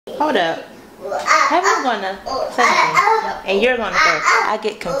Hold up. Heaven's gonna second, and you're gonna third. I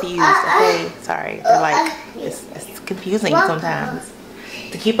get confused. Okay, sorry. They're like it's confusing sometimes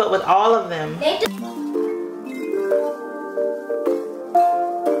to keep up with all of them.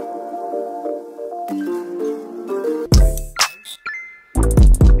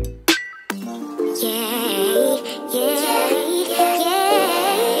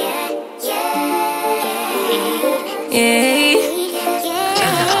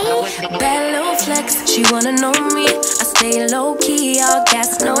 She wanna know me, I stay low key, all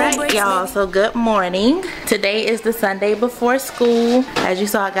gas, no breaks. Alright y'all, so good morning. Today is the Sunday before school. As you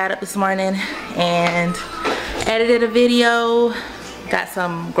saw, I got up this morning and edited a video. Got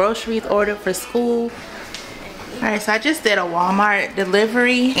some groceries ordered for school. Alright, so I just did a Walmart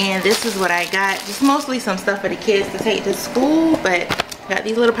delivery and this is what I got. Just mostly some stuff for the kids to take to school, but got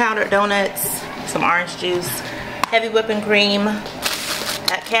these little powdered donuts, some orange juice, heavy whipping cream.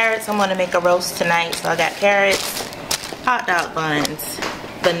 Got carrots. I'm gonna make a roast tonight, so I got carrots, hot dog buns,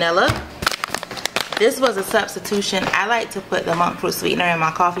 vanilla. This was a substitution. I like to put the monk fruit sweetener in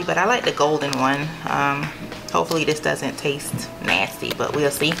my coffee, but I like the golden one. Hopefully this doesn't taste nasty, but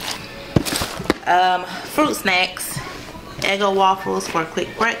we'll see. Fruit snacks, Eggo waffles for a quick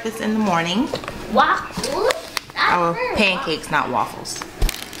breakfast in the morning. Waffles? Oh, pancakes, not waffles.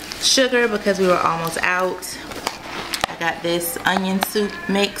 Sugar because we were almost out. Got this onion soup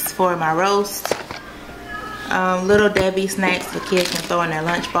mix for my roast. Little Debbie snacks the kids can throw in their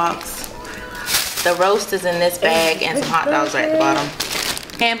lunchbox. The roast is in this bag and some hot dogs are at the bottom.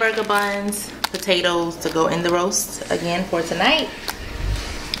 Hamburger buns, potatoes to go in the roast again for tonight.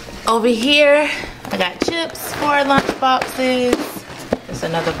 Over here, I got chips for lunchboxes. There's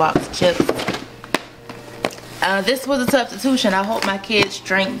another box of chips. This was a substitution. I hope my kids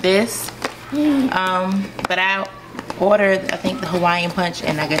drink this. But I ordered, I think, the Hawaiian Punch,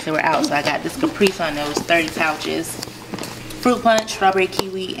 and I guess they were out, so I got this Capri Sun. There was 30 pouches. Fruit Punch, strawberry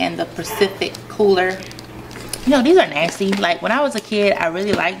kiwi, and the Pacific Cooler. You know, these are nasty. Like, when I was a kid, I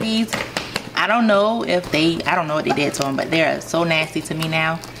really liked these. I don't know if they, I don't know what they did to them, but they're so nasty to me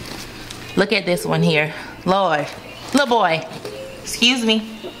now. Look at this one here. Lord. Little boy. Excuse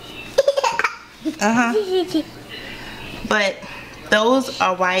me. But those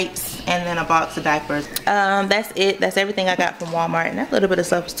are wipes and then a box of diapers. That's it. That's everything I got from Walmart. And that little bit of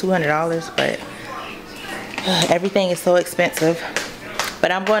stuff was $200, but everything is so expensive.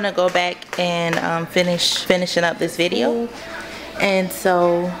 But I'm going to go back and finishing up this video. And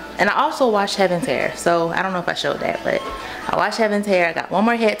I also washed Heaven's hair. So I don't know if I showed that, but I washed Heaven's hair. I got one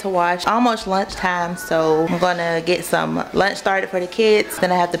more head to wash. Almost lunchtime, so I'm gonna get some lunch started for the kids.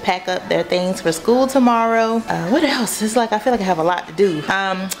 Then I have to pack up their things for school tomorrow. What else? It's like I feel like I have a lot to do.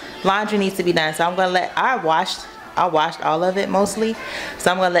 Laundry needs to be done, so I'm gonna let, I washed all of it mostly,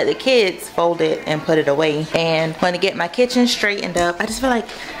 so I'm gonna let the kids fold it and put it away. And I'm gonna get my kitchen straightened up. I just feel like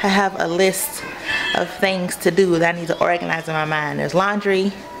I have a list of things to do that I need to organize in my mind. There's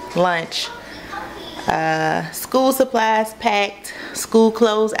laundry, lunch, school supplies packed, school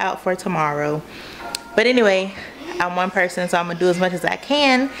clothes out for tomorrow. But anyway, I'm one person, so I'm gonna do as much as I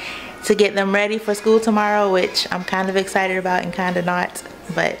can to get them ready for school tomorrow, which I'm kind of excited about and kind of not,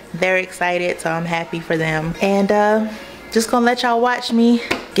 but they're excited, so I'm happy for them. And just gonna let y'all watch me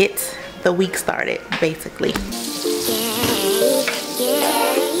get the week started, basically.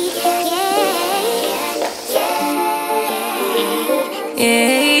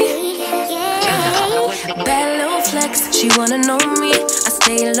 Bad little flex, she wanna know me. I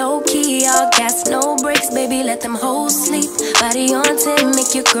stay low key, all gas, no brakes, baby, let them hoes sleep. Body on 10,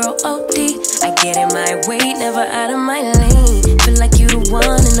 make your girl OD. I get in my way, never out of my lane. Feel like you the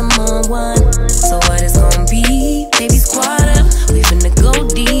one and I'm on one. So what it's gonna be? Baby, squad up, we finna go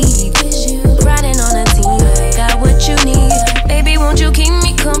deep. Riding on a team, got what you need. Baby, won't you keep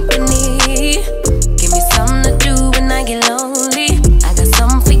me company? Give me something to do when I get lonely. I got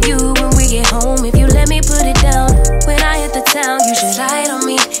something for you when we get home. If you let me put it down, when I hit the town, you should slide on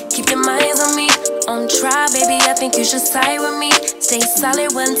me. Keep your minds on me. On try, baby, I think you should side with me. Stay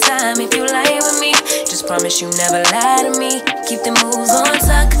solid one time if you lie with me. Just promise you never lie to me. Keep the moves on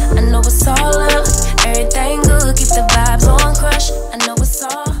tuck. I know it's all up. Everything good. Keep the vibes on crush. I know it's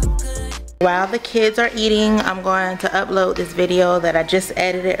all good. While the kids are eating, I'm going to upload this video that I just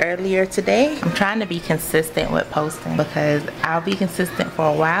edited earlier today. I'm trying to be consistent with posting because I'll be consistent for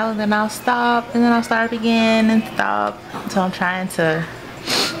a while and then I'll stop and then I'll start again and stop. So I'm trying to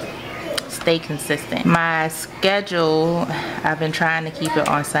stay consistent. My schedule, I've been trying to keep it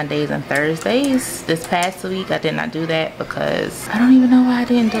on Sundays and Thursdays. This past week I did not do that because I don't even know why I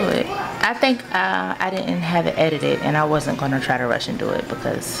didn't do it. I think I didn't have it edited, and I wasn't going to try to rush and do it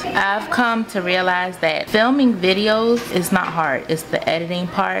because I've come to realize that filming videos is not hard. It's the editing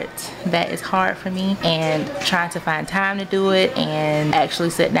part that is hard for me, and trying to find time to do it and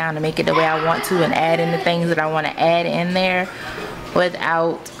actually sit down and make it the way I want to and add in the things that I want to add in there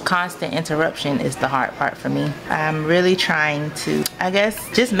without constant interruption is the hard part for me. I'm really trying to, I guess,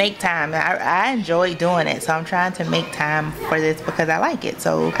 just make time. I enjoy doing it, so I'm trying to make time for this because I like it.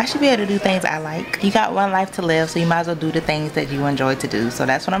 So I should be able to do things I like. You got one life to live, so you might as well do the things that you enjoy to do. So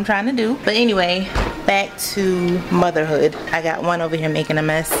that's what I'm trying to do. But anyway, back to motherhood. I got one over here making a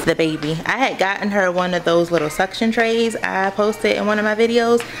mess, the baby. I had gotten her one of those little suction trays I posted in one of my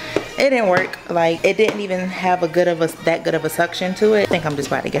videos. It didn't work. Like, it didn't even have that good of a suction to it. I think I'm just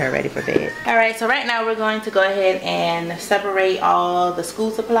about to get her ready for bed. Alright, so right now we're going to go ahead and separate all the school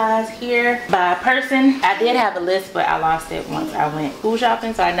supplies here by person. I did have a list, but I lost it once I went school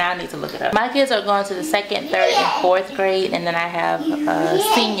shopping, so I now need to look it up. My kids are going to the 2nd, 3rd, and 4th grade, and then I have a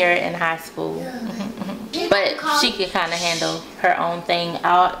senior in high school. But she can kind of handle her own thing.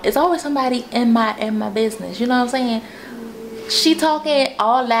 It's always somebody in my business, you know what I'm saying? She talking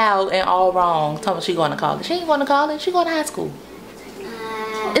all loud and all wrong. Tell me she going to college. She ain't going to college. She going to high school.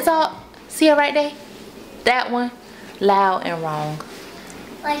 It's all, see her right there? That one, loud and wrong.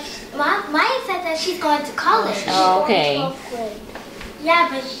 Like, Maya said that she's going to college. Oh, okay. Yeah,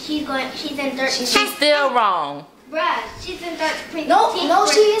 but she's in 13th. She's still wrong. Bruh, she's in 13th. No,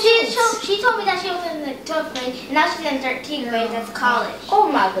 she isn't. She told me that she was in the 12th grade, and now she's in 13th grade. That's college.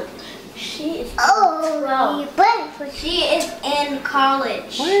 Oh my goodness. She is 12. But she is in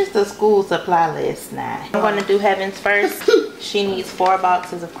college. Where's the school supply list now? I'm going to do Heavens first. She needs 4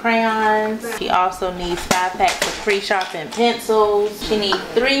 boxes of crayons. She also needs 5 packs of pre-sharpened pencils. She needs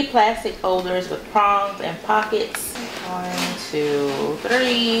 3 plastic folders with prongs and pockets. 1, 2,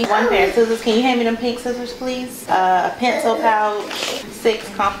 3. 1 pair of scissors. Can you hand me them pink scissors, please? A pencil pouch.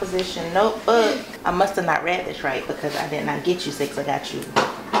 6 composition notebook. I must have not read this right because I did not get you 6. I got you.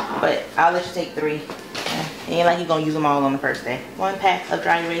 But I'll let you take 3. It ain't like you're gonna use them all on the first day. 1 pack of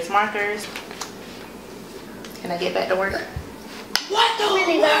dry erase markers. Can I get back to work? What the world?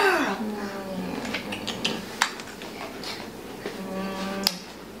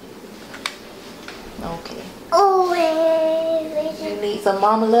 Okay. Oh, You need some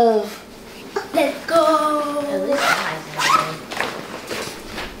mama love. let's go.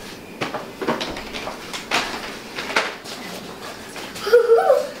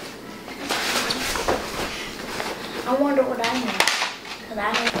 I wonder what I have. Cause I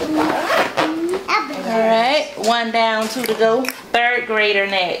have All right, 1 down, 2 to go. 3rd grader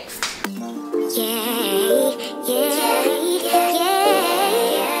next.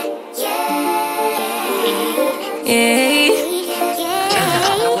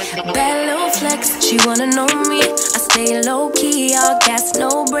 Bad little flex, she wanna know me. I stay low key, all gas,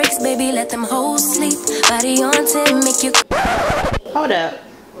 no brakes, baby. Let them hoes sleep. Body on 10, make you. Hold up.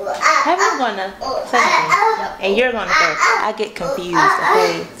 Heaven's gonna say something, and you're gonna say. I get confused.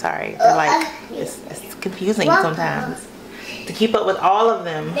 Okay, sorry. They're like, it's confusing sometimes to keep up with all of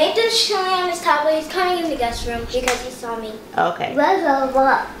them. Nathan's chilling on his tablet. He's coming in the guest room because he saw me. Okay.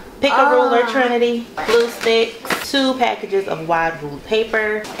 What? Pick a ruler, Trinity. Glue sticks. 2 packages of wide ruled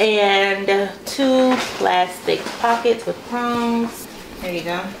paper and 2 plastic pockets with prongs. There you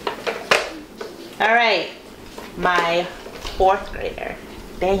go. All right, my 4th grader.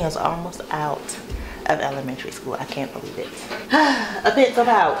 Daniel's almost out of elementary school. I can't believe it. A pencil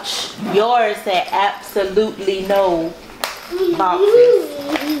pouch. Yours said absolutely no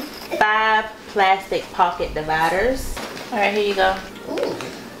boxes. 5 plastic pocket dividers. All right, here you go.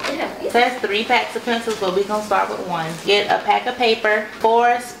 It says 3 packs of pencils, but we're gonna start with 1. Get a pack of paper,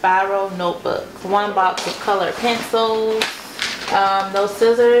 4 spiral notebooks, 1 box of colored pencils. Those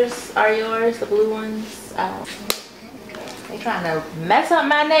scissors are yours, the blue ones. They trying to mess up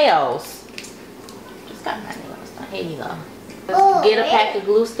my nails. Just got my nails done. Here you go. Get a pack of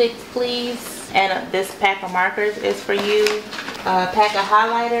glue sticks, please. And this pack of markers is for you. A pack of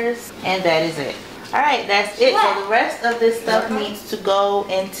highlighters, and that is it. Alright, that's it. So the rest of this stuff needs to go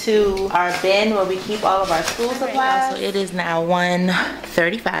into our bin where we keep all of our school supplies. So it is now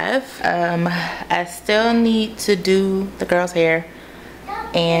 1:35. I still need to do the girls' hair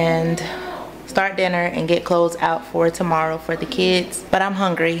and start dinner and get clothes out for tomorrow for the kids, but I'm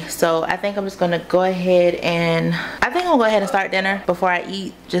hungry, so I think I'm just gonna go ahead and start dinner before I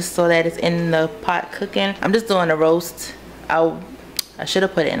eat, just so that it's in the pot cooking. I'm just doing a roast. I I should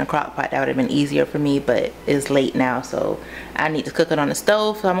have put it in a crock pot. That would have been easier for me, but it's late now, so I need to cook it on the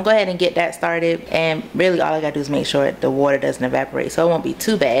stove. So I'm gonna go ahead and get that started. And really all I gotta do is make sure the water doesn't evaporate, so it won't be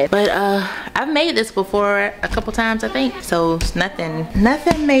too bad. But I've made this before a couple times, I think, so it's nothing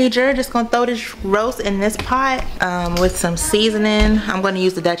major. Just gonna throw this roast in this pot with some seasoning. I'm gonna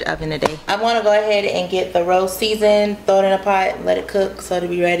use the Dutch oven today. I'm gonna go ahead and get the roast seasoned, throw it in a pot, let it cook so it'll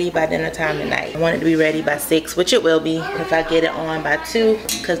be ready by dinner time tonight. I want it to be ready by 6, which it will be if I get it on by 2,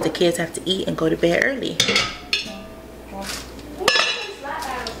 because the kids have to eat and go to bed early.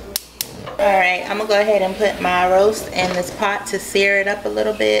 Alright, I'm gonna go ahead and put my roast in this pot to sear it up a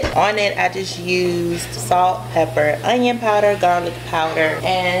little bit. On it, I just used salt, pepper, onion powder, garlic powder,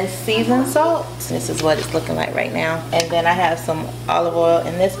 and seasoned salt. This is what it's looking like right now. And then I have some olive oil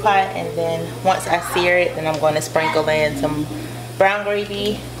in this pot, and then once I sear it, then I'm going to sprinkle in some brown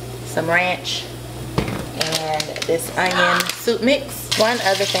gravy, some ranch, and this onion soup mix. One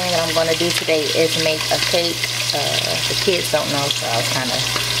other thing that I'm going to do today is make a cake. The kids don't know, so I was kind of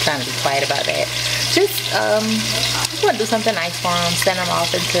trying to be quiet about that. Just want to do something nice for them, send them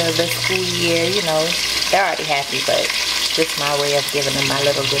off into the school year. You know, they're already happy, but just my way of giving them my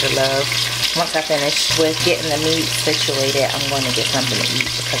little bit of love. Once I finish with getting the meat situated, I'm going to get something to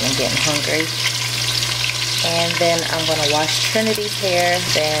eat because I'm getting hungry. And then I'm going to wash Trinity's hair,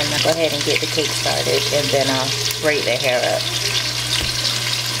 then I'll go ahead and get the cake started, and then I'll braid their hair up.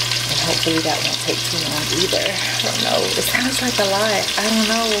 And hopefully that won't take too long either. I don't know. It sounds like a lot. I don't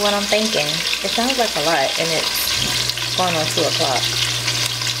know what I'm thinking. It sounds like a lot, and it's going on 2 o'clock.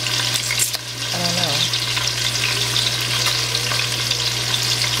 I don't know.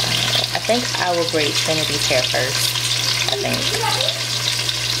 I think I will braid Trinity's hair first. I think.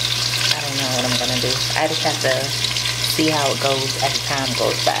 I don't know what I'm gonna do. I just have to see how it goes as time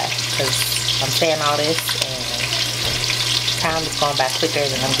goes by, because I'm saying all this and time is going by quicker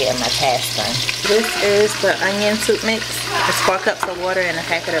than I'm getting my tasks done. This is the onion soup mix. It's 4 cups of water and a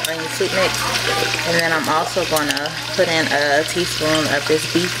packet of onion soup mix. And then I'm also gonna put in a teaspoon of this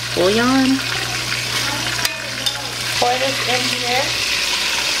beef bouillon. Pour this in here.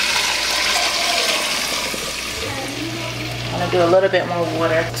 I'm gonna do a little bit more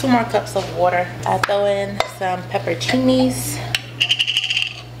water, 2 more cups of water. I throw in some pepperoncinis,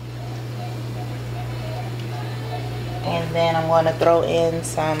 and then I'm going to throw in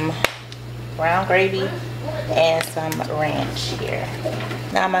some brown gravy and some ranch here.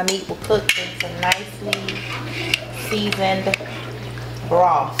 Now my meat will cook in some nicely seasoned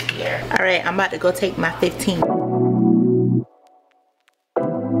broth here. All right, I'm about to go take my 15.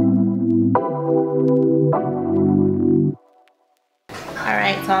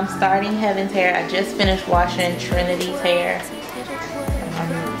 Alright, so I'm starting Heaven's hair. I just finished washing Trinity's hair.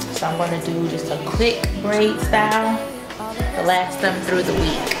 So I'm going to do just a quick braid style to last them through the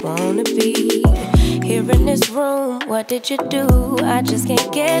week. Wanna be here in this room, what did you do? I just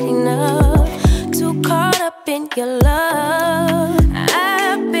can't get enough. Too caught up in your love.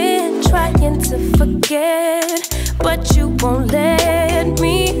 I've been trying to forget, but you won't let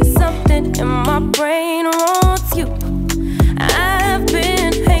me. Something in my brain wants you. I've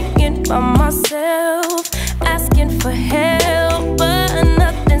been hanging by myself, asking for help, but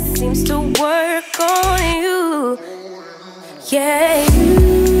nothing seems to work on you. Yeah,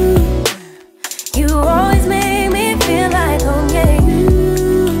 you always make me feel like home. Yeah,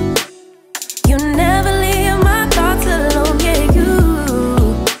 you never leave my thoughts alone. Yeah,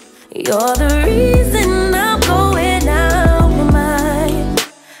 you're the reason I'm going out my mind.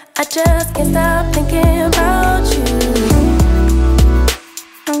 I just can't stop thinking about you.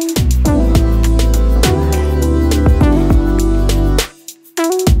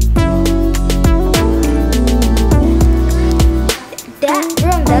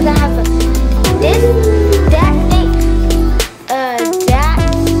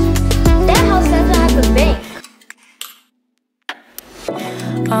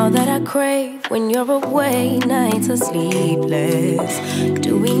 All that I crave when you're away, nights are sleepless.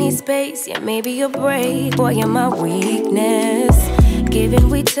 Do we need space? Yeah, maybe a break. Boy, you're my weakness. Give and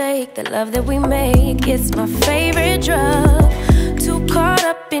we take, the love that we make, it's my favorite drug. Too caught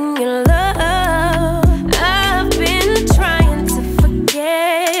up in your love. I've been trying to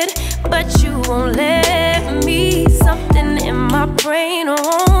forget, but you won't let me. Something in my brain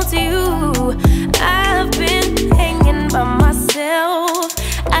wants you. I've been hanging by myself,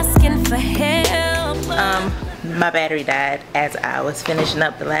 asking for help. My battery died as I was finishing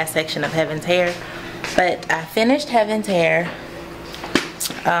up the last section of Heaven's hair, but I finished Heaven's hair.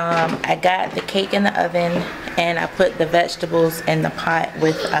 I got the cake in the oven and I put the vegetables in the pot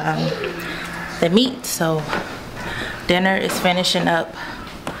with the meat. So dinner is finishing up.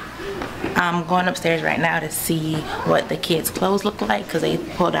 I'm going upstairs right now to see what the kids' clothes look like because they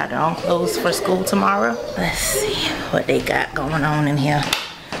pulled out their own clothes for school tomorrow. Let's see what they got going on in here.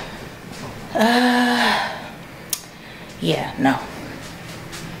 Yeah, no.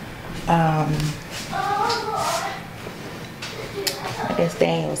 I guess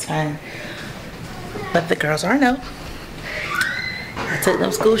Daniel was fine, but the girls are no. I took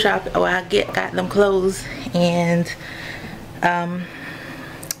them school shopping. Oh, I got them clothes, and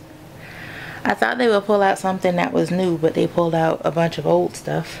I thought they would pull out something that was new, but they pulled out a bunch of old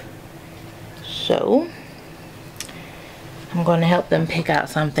stuff. So I'm going to help them pick out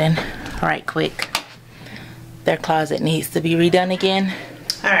something right quick. Their closet needs to be redone again.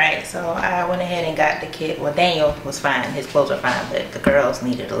 Alright, so I went ahead and got the kid. Well, Daniel was fine. His clothes are fine, but the girls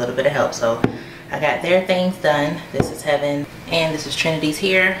needed a little bit of help. So I got their things done. This is Heaven and this is Trinity's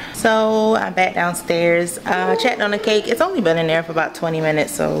here. So I'm back downstairs. I checked on the cake. It's only been in there for about 20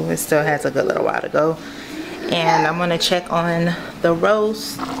 minutes, so it still has a good little while to go. And I'm gonna check on the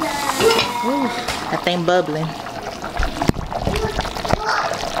roast. Ooh, that thing bubbling.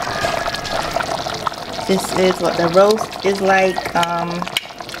 This is what the roast is like.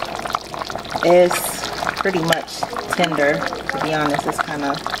 It's pretty much tender, to be honest.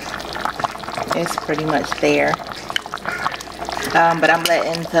 It's pretty much there. But I'm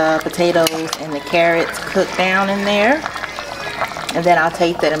letting the potatoes and the carrots cook down in there, and then I'll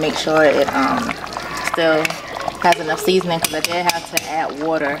taste it and make sure it still has enough seasoning, because I did have to add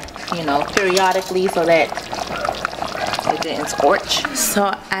water, you know, periodically so that it didn't scorch. So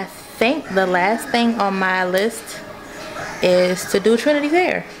I think the last thing on my list is to do Trinity's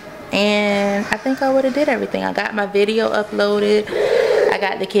hair, and I think I would have did everything. I got my video uploaded, I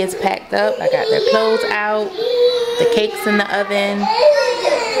got the kids packed up, I got their clothes out, the cake's in the oven.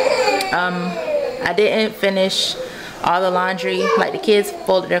 I didn't finish all the laundry. Like, the kids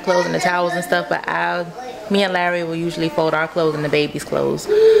folded their clothes and the towels and stuff, but me and Larry will usually fold our clothes and the baby's clothes.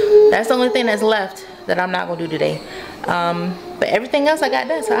 That's the only thing that's left that I'm not gonna do today. But everything else I got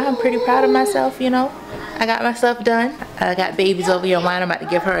done, so I'm pretty proud of myself, you know. I got my stuff done. I got babies over here online. I'm about to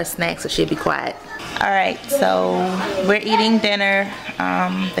give her a snack so she'll be quiet. Alright, so we're eating dinner.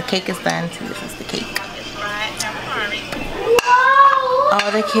 The cake is done. See, this is the cake.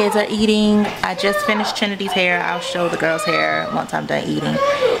 All the kids are eating. I just finished Trinity's hair. I'll show the girls' hair once I'm done eating.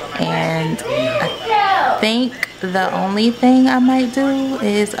 And I think the only thing I might do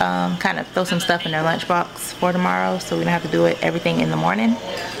is kind of throw some stuff in their lunchbox for tomorrow, so we don't have to do everything in the morning.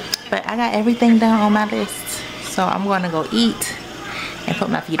 But I got everything done on my list, so I'm going to go eat and put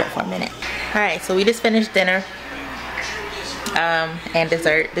my feet up for a minute. Alright, so we just finished dinner and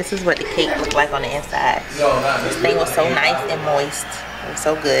dessert. This is what the cake looked like on the inside. This thing was so nice and moist. It was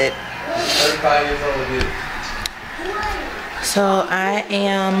so good. So I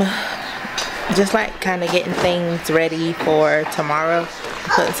am just like kind of getting things ready for tomorrow.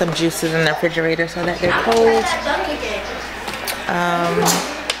 Putting some juices in the refrigerator so that they're cold.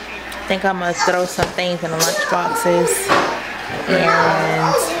 I think I'm gonna throw some things in the lunch boxes,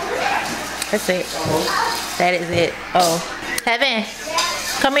 and that's it. That is it. Oh, Heaven,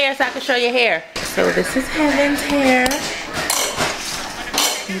 come here so I can show your hair. So this is Heaven's hair.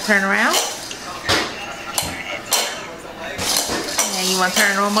 You turn around. And you want to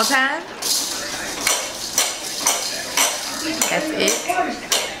turn one more time? That's it.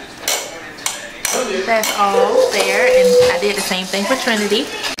 That's all there. And I did the same thing for Trinity.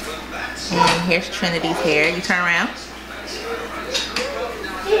 And here's Trinity's hair. You turn around.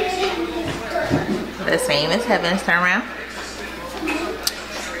 The same as Heaven's. Turn around.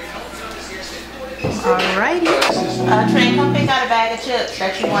 Alrighty. Trey, come pick out a bag of chips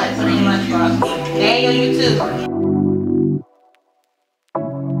that you want for your lunchbox. Daniel, you too.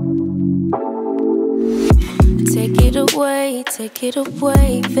 Take it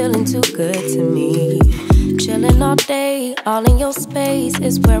away, feeling too good to me. Chilling all day, all in your space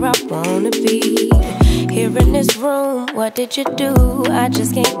is where I wanna be. Here in this room, what did you do? I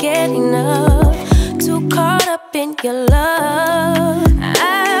just can't get enough. Too caught up in your love.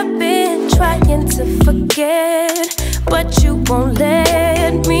 I've been trying to forget, but you won't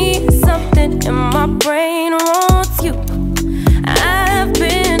let me. Something in my brain wants you. I've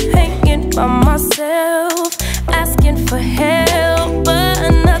been hanging by myself, asking for help, but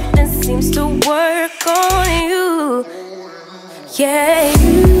nothing seems to work on you. Yeah,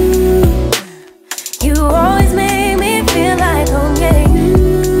 you always make me feel like home. Yeah,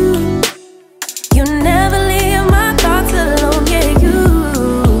 you never leave my thoughts alone. Yeah,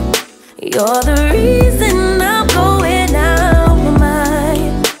 you're the reason I'm going out my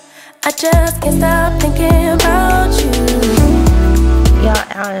mind. I just can't stop thinking about you.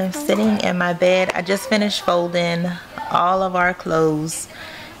 I'm sitting in my bed. I just finished folding all of our clothes.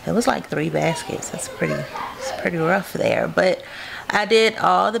 It was like 3 baskets. It's pretty rough there, but I did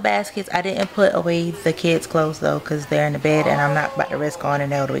all the baskets. I didn't put away the kids' clothes though, because they're in the bed and I'm not about to risk going in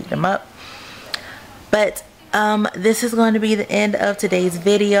there to wake them up. But this is going to be the end of today's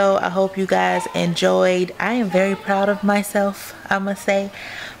video. I hope you guys enjoyed. I am very proud of myself, I must say,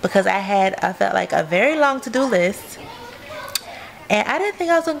 because I felt like a very long to-do list, and I didn't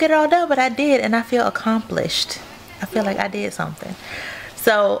think I was gonna get it all done, but I did, and I feel accomplished. I feel like I did something.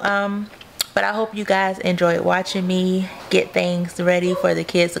 So but I hope you guys enjoyed watching me get things ready for the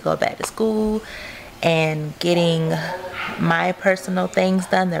kids to go back to school and getting my personal things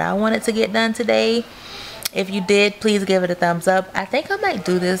done that I wanted to get done today. If you did, please give it a thumbs up. I think I might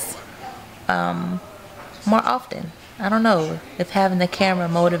do this more often. I don't know if having the camera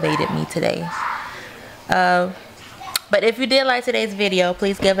motivated me today. But if you did like today's video,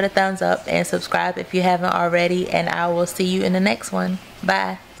 please give it a thumbs up and subscribe if you haven't already. And I will see you in the next one.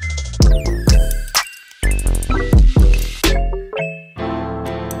 Bye.